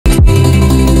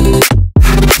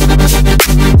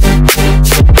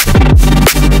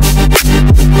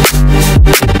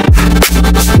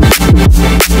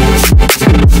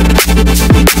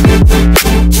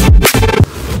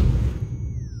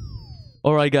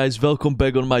Alright guys, welcome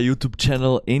back on my YouTube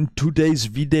channel. In today's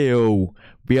video,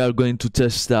 we are going to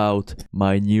test out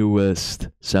my newest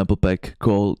sample pack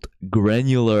called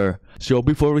GRANULAR. So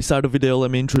before we start the video, let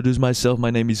me introduce myself.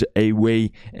 My name is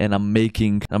A.way and I'm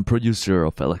producer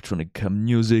of electronic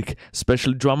music,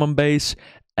 especially drum and bass.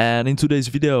 And in today's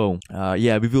video,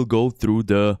 we will go through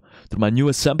my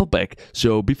newest sample pack.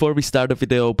 So before we start the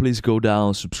video, please go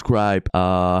down, subscribe,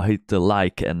 hit the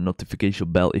like and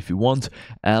notification bell if you want,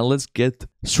 and let's get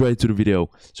straight to the video.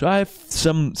 So I have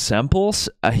some samples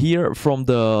here from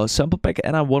the sample pack,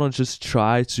 and I want to just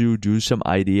try to do some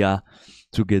idea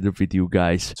together with you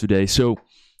guys today. So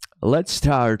let's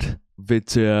start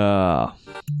with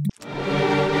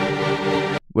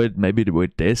maybe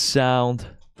with this sound.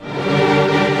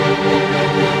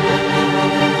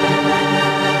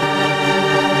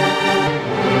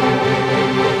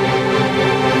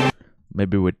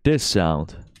 Maybe with this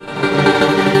sound.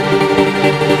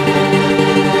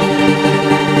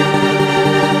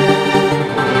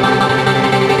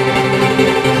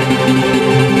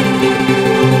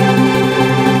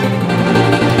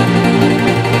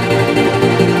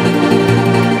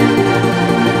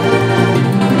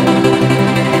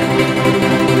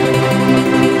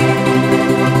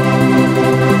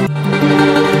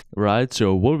 Right,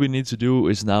 so what we need to do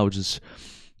is now just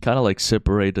kind of like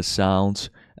separate the sounds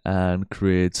and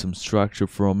create some structure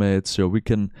from it. So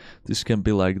this can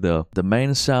be like the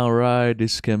main sound, right?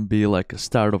 This can be like a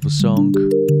start of a song.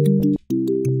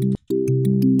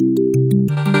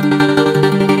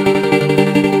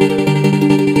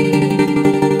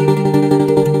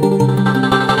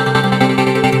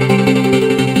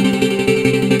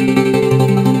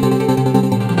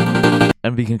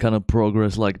 And we can kind of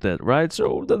progress like that, right?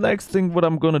 So the next thing what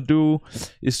I'm gonna do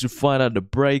is to find out the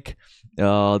break.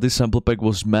 This sample pack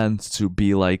was meant to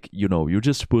be like, you know, you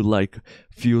just put like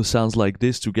few sounds like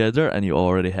this together and you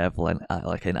already have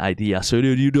like an idea. So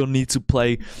you don't need to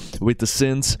play with the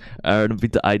synths and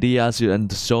with the ideas and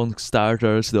the song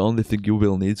starters. The only thing you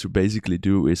will need to basically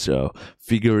do is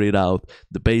figure it out,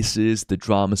 the basses, the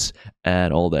drums,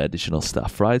 and all the additional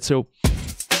stuff, right? So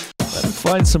let me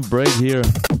find some break here.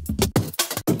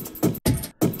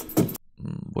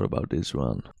 What about this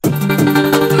one?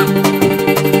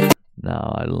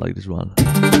 No, I don't like this one.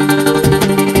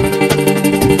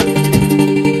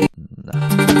 No.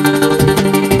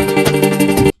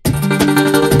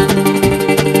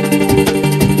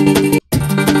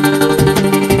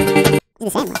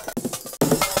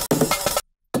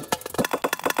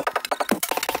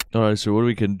 Alright, so what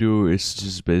we can do is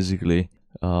just basically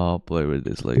play with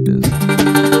this like this.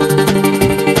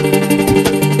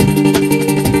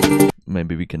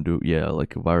 Maybe we can do, yeah,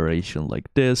 like a variation like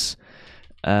this,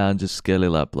 and just scale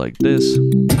it up like this.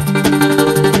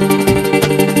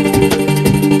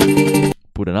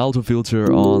 Put an auto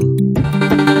filter on.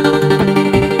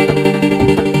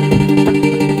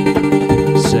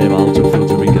 Same auto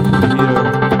filter we can put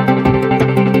here.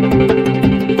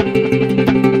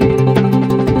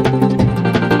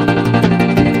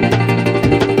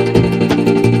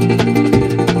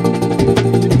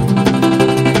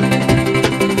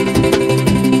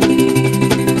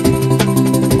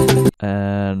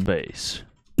 Bass.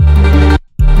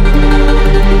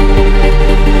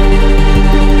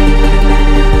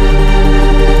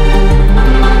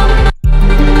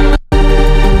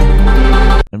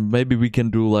 And maybe we can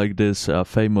do like this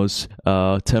famous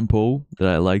tempo that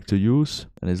I like to use,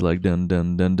 and it's like dun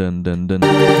dun dun dun dun dun.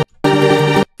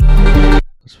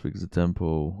 Let's fix the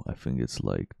tempo. I think it's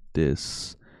like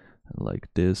this, and like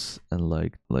this, and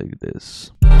like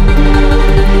this.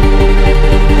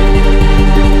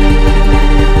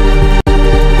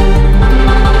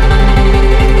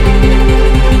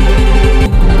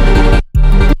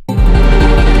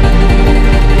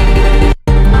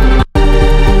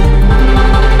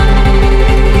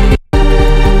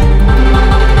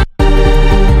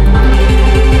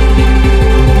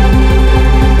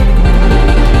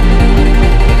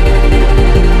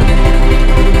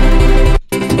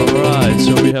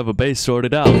 Have a bass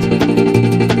sorted out.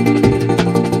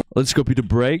 Let's copy the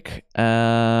break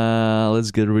and let's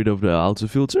get rid of the auto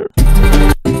filter.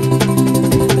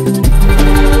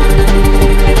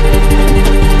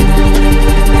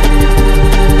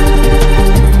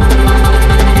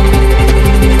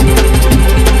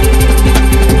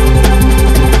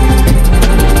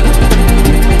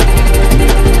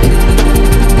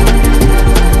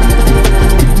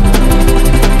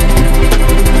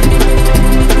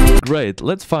 Great,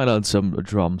 let's find out some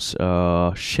drums,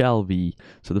 shall we?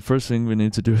 So the first thing we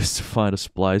need to do is to find a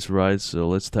splice, right? So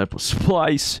let's type of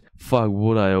splice Fuck,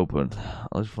 what I opened?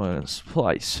 Let's find a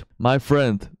splice. My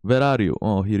friend, where are you?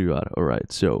 Oh, here you are.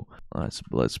 Alright, so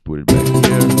let's put it back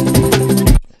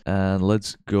here. And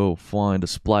let's go find a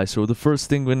splice. So the first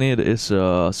thing we need is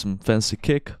some fancy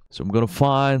kick. So I'm gonna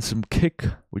find some kick,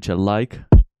 which I like.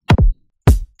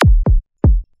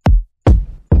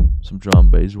 Some drum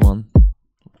bass one,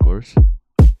 of course.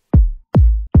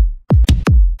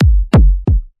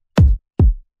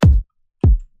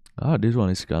 Ah, this one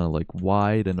is kind of like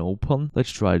wide and open. Let's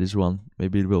try this one.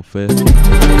 Maybe it will fit.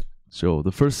 So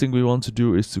the first thing we want to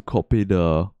do is to copy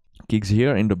the kicks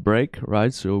here in the break,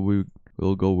 right? So we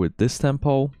will go with this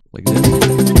tempo, like this.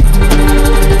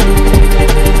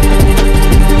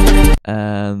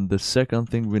 And the second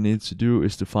thing we need to do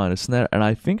is to find a snare. And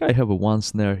I think I have a one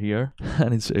snare here.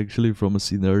 And it's actually from a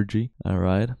synergy.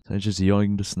 Alright. So I'm just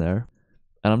yoing the snare.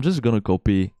 And I'm just gonna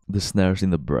copy the snares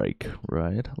in the break,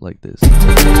 right? Like this.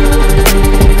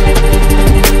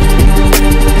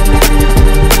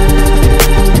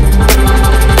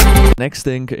 Next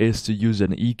thing is to use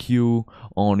an EQ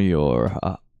on your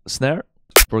snare.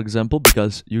 For example,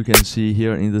 because you can see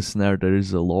here in the snare there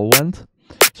is a low end.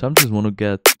 So I'm just want to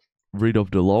get rid of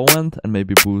the low end and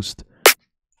maybe boost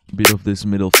a bit of these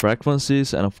middle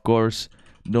frequencies. And of course,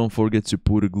 don't forget to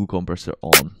put a glue compressor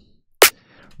on.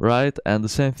 Right, and the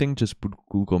same thing, just put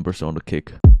glue compressor on the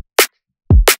kick.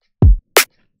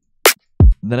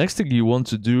 The next thing you want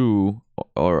to do,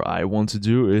 or I want to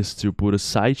do, is to put a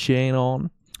sidechain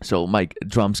on. So my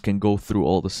drums can go through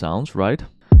all the sounds, right?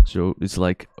 So it's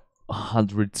like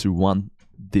 100 to 1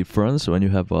 difference when you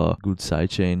have a good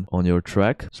sidechain on your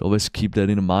track. So always keep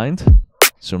that in mind.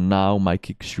 So now my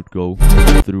kick should go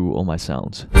through all my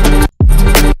sounds.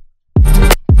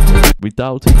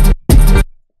 Without,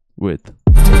 with.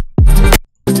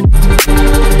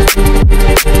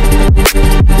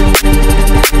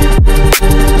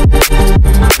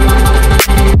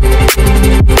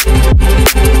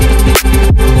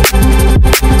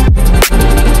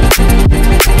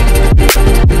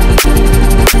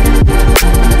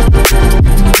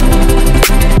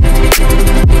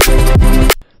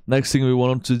 Next thing we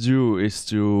want to do is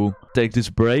to take this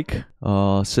break,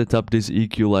 set up this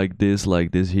EQ like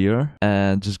this here,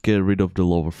 and just get rid of the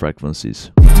lower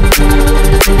frequencies.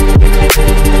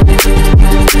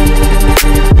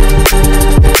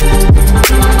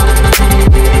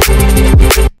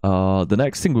 The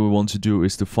next thing we want to do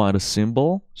is to find a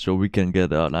cymbal so we can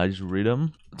get a nice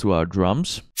rhythm to our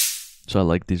drums. So I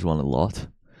like this one a lot.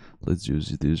 Let's use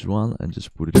this one and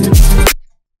just put it here.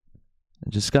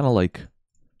 And just kind of like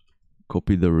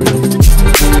copy the rhythm.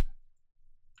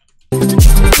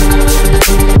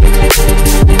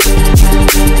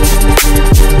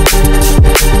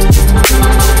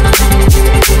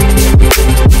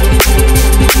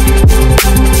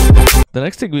 The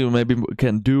next thing we maybe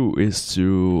can do is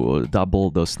to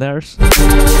double the snares.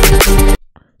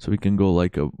 So we can go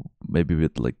like maybe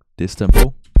with like this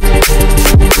tempo.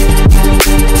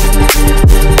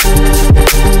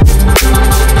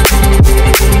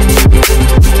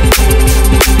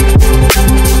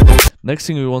 Next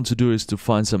thing we want to do is to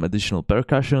find some additional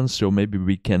percussion. So maybe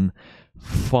we can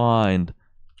find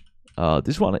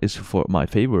this one is for my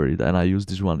favorite, and I use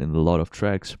this one in a lot of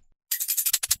tracks.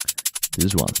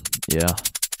 This one, yeah.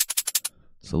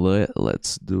 So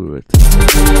let's do it.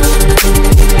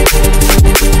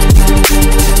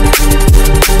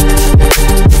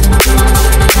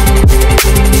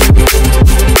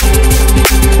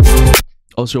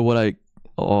 Also, what I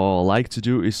like to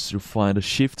do is to find a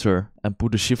shifter and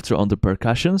put the shifter on the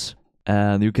percussions.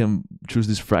 And you can choose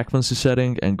this frequency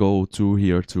setting and go to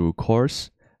here to coarse.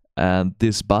 And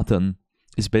this button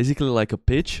is basically like a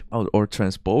pitch or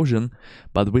transposition,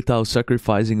 but without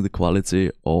sacrificing the quality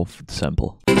of the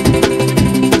sample.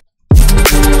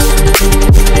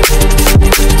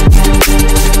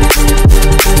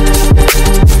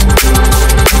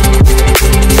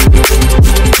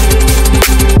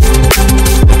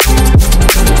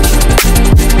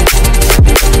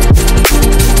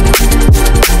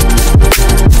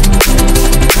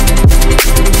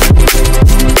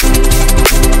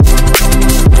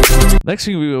 Next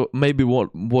thing we maybe what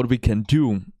we can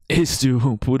do is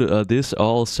to put this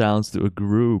all sounds to a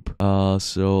group.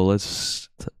 So let's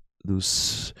do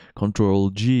Control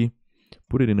G,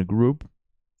 put it in a group.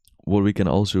 What we can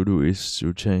also do is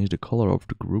to change the color of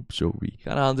the group so we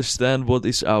kind of understand what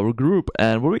is our group.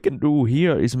 And what we can do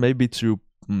here is maybe to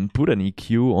put an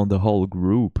EQ on the whole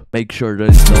group. Make sure there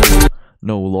is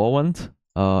no low end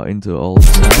into all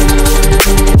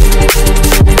sounds.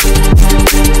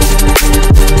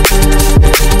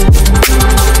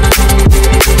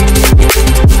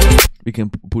 We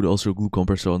can put put also glue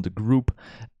compressor on the group.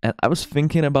 And I was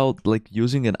thinking about like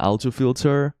using an auto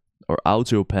filter or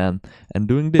auto pan and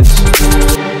doing this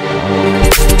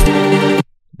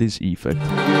effect.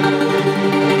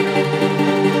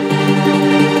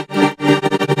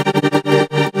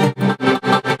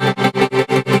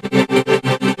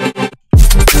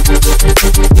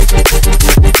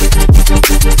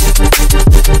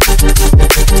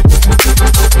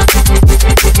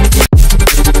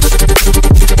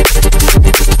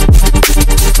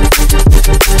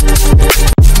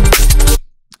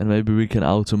 And maybe we can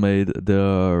automate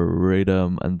the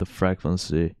rhythm and the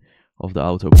frequency of the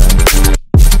auto pan.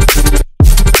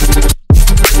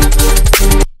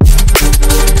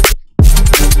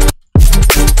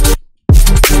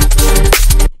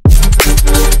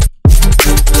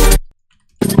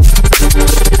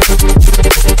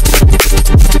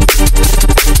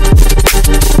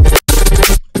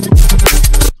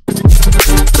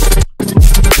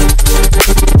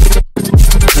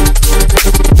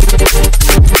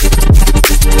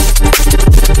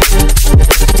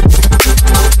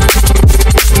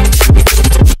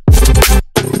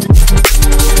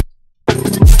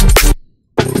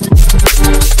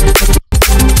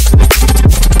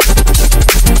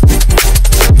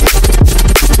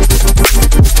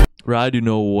 Right, you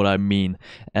know what I mean.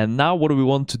 And now what we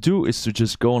want to do is to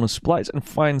just go on a splice and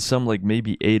find some like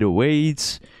maybe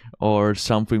 808s or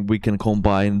something we can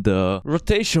combine the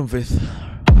rotation with.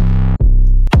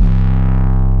 I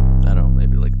don't know,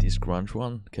 maybe like this grunge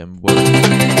one can work.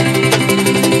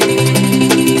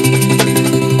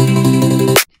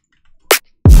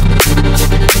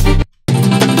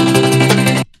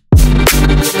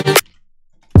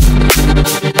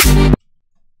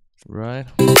 Right.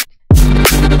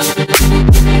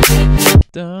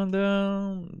 Dun,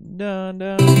 dun, dun,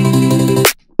 dun.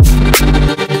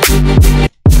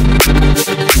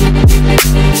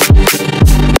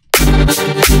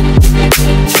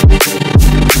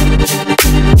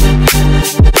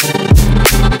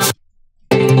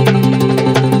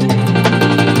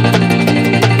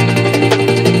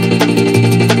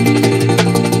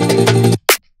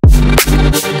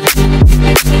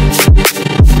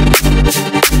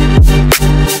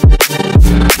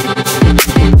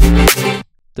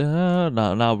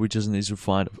 Now we just need to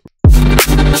find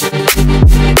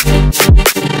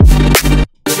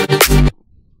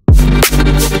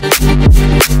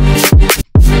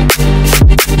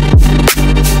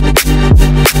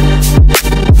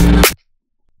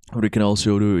what we can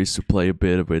also do is to play a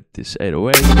bit with this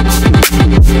 808.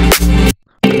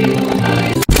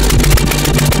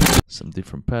 Some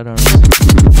different patterns.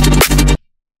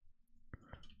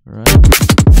 Right.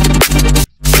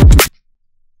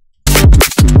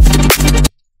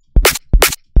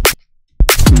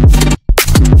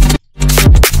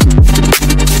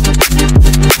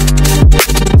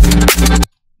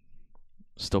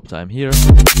 Stop time here.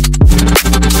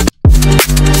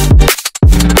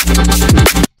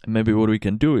 And maybe what we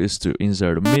can do is to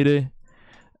insert a MIDI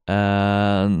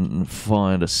and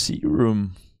find a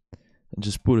serum and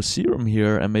just put a serum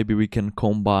here, and maybe we can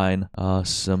combine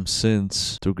some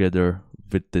synths together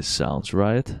with these sounds,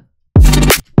 right?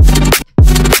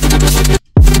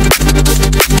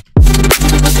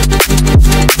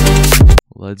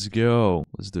 Let's go.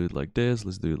 Let's do it like this.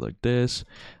 Let's do it like this.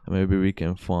 And maybe we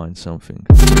can find something.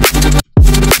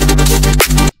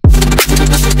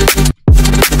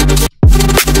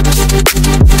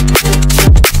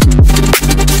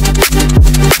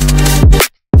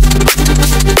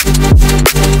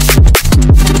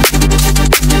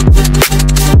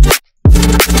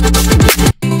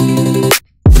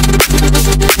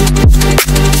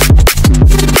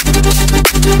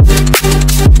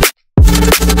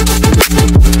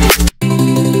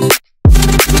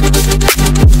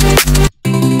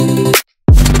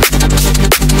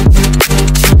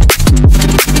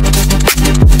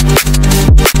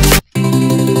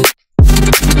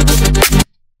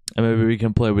 We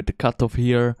can play with the cutoff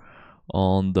here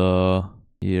on the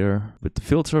with the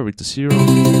filter, with the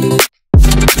serum.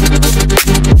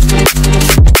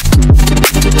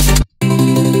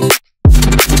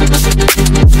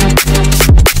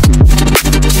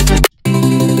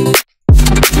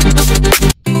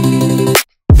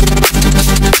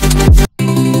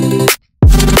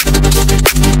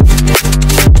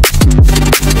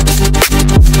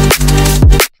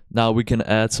 Now we can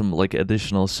add some like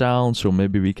additional sounds, so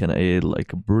maybe we can add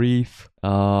like a brief.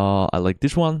 I like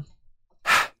this one.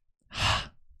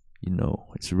 You know,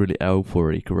 it's really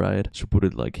euphoric, right? So put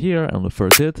it like here on the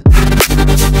first hit.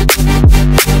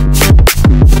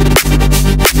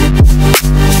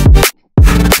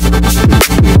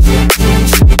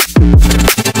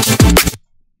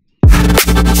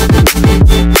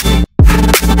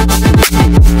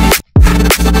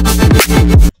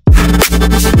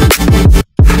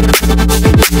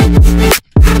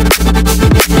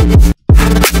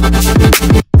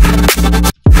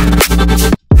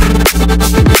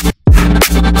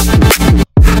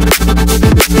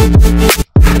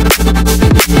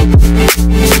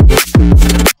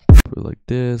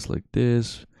 this, like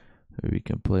this. Maybe we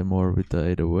can play more with the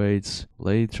 808s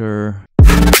later.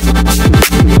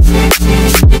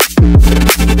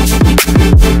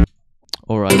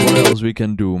 Alright, what else we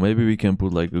can do? Maybe we can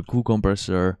put like a cool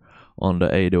compressor on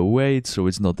the 808 so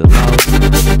it's not that loud.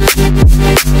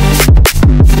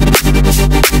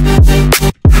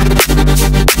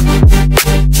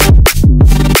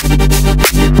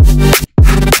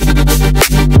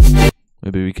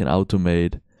 Maybe we can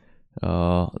automate the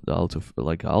auto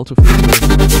filter.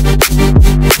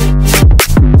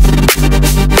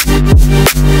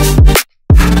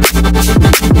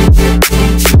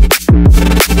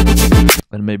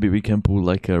 And maybe we can put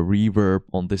like a reverb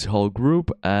on this whole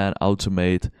group and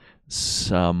automate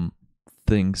some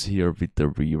things here with the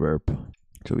reverb.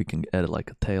 So we can add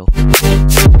like a tail.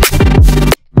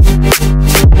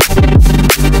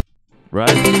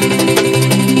 Right?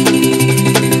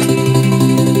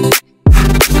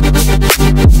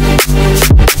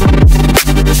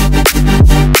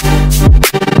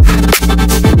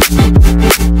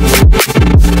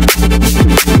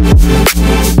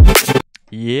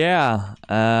 Yeah,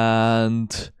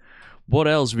 and what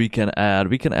else we can add?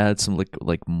 We can add some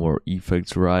like more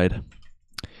effects, right?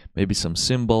 Maybe some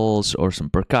cymbals or some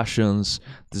percussions.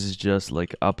 This is just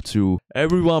like up to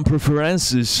everyone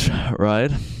preferences,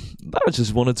 right? I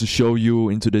just wanted to show you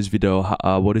into this video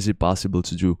what is it possible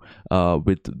to do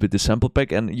with the sample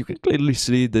pack, and you can clearly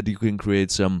see that you can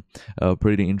create some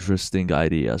pretty interesting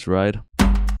ideas, right?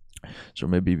 So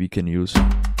maybe we can use,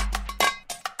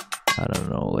 I don't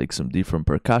know, like some different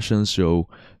percussion, so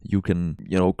you can,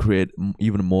 you know, create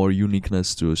even more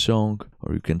uniqueness to a song,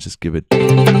 or you can just give it.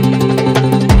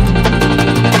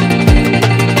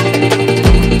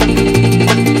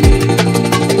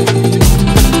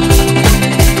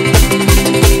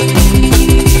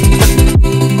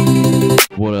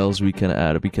 What else we can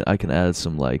add? I can add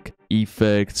some like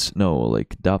effects, no,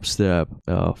 like dubstep,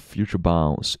 future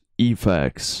bounce,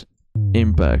 effects,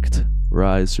 impact.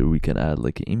 Right, so we can add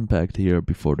like impact here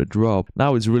before the drop.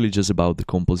 Now it's really just about the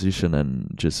composition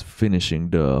and just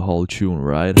finishing the whole tune,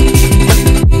 right?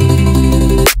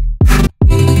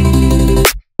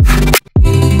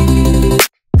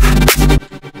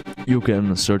 You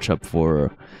can search up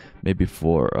for maybe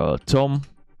for tom.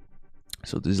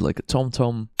 So this is like a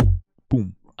tom.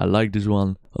 Boom. I like this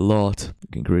one a lot. You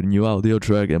can create a new audio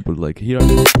track and put like here.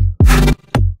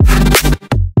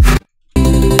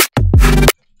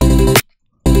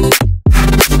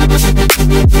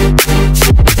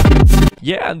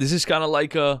 Yeah, and this is kind of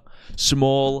like a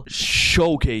small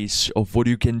showcase of what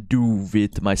you can do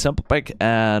with my sample pack,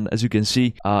 and as you can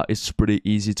see, it's pretty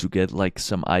easy to get like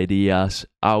some ideas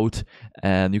out,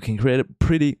 and you can create a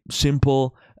pretty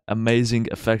simple, amazing,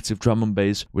 effective drum and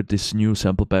bass with this new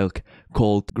sample pack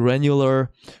called GRANULAR.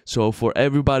 So for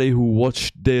everybody who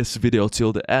watched this video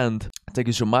till the end, thank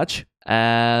you so much.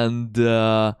 And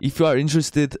if you are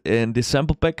interested in this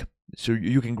sample pack, so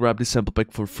you can grab this sample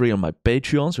pack for free on my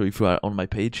Patreon. So if you are on my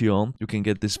Patreon, you can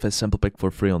get this sample pack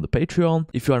for free on the Patreon.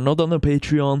 If you are not on the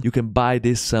Patreon, you can buy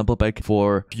this sample pack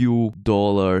for few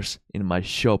dollars in my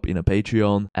shop in a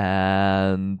Patreon.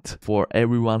 And for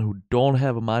everyone who don't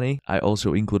have money, I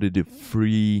also included the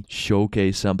free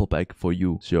showcase sample pack for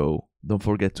you. So don't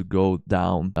forget to go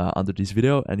down under this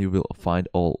video and you will find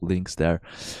all links there.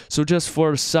 So just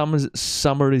for some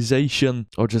summarization,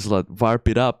 or just like warp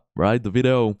it up, right, the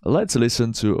video, let's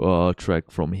listen to a track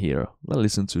from here. Let's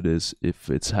listen to this if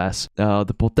it has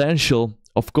the potential,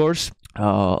 of course,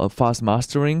 a fast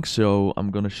mastering. So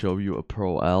I'm gonna show you a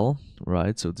Pro-L,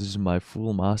 right? So this is my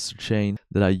full master chain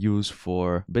that I use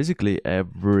for basically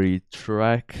every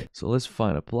track. So let's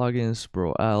find a plugins,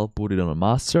 Pro-L, put it on a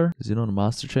master. Is it on a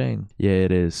master chain? Yeah,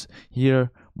 it is.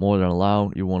 Here, more than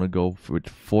loud, you want to go with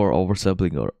 4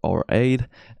 oversampling or 8,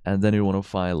 and then you want to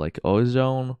find like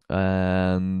ozone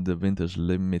and the vintage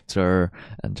limiter,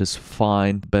 and just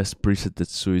find the best preset that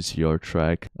suits your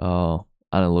track.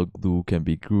 Analog do can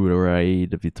be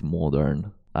great, a bit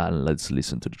modern, and let's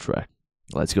listen to the track.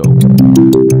 Let's go.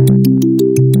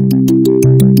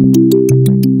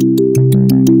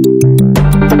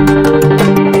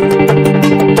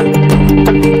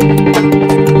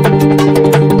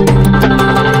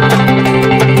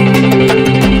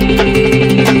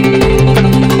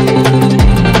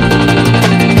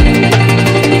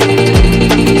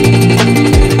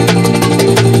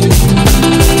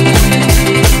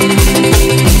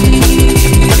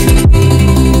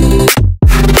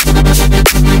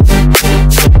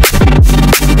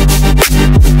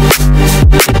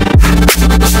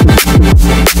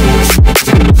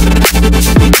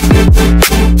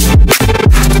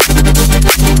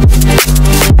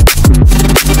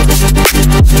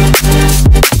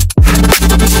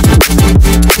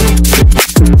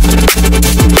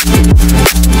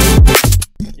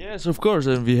 Yes, of course,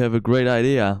 and we have a great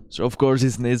idea. So of course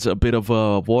it needs a bit of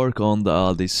work on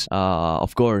this.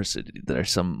 Of course, there's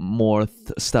some more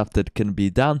stuff that can be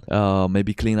done.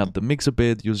 Maybe clean up the mix a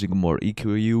bit using more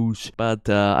EQUs. But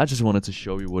I just wanted to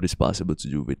show you what is possible to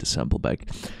do with the sample pack.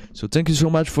 So thank you so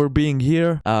much for being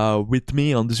here with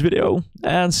me on this video,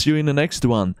 and see you in the next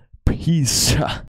one. Peace.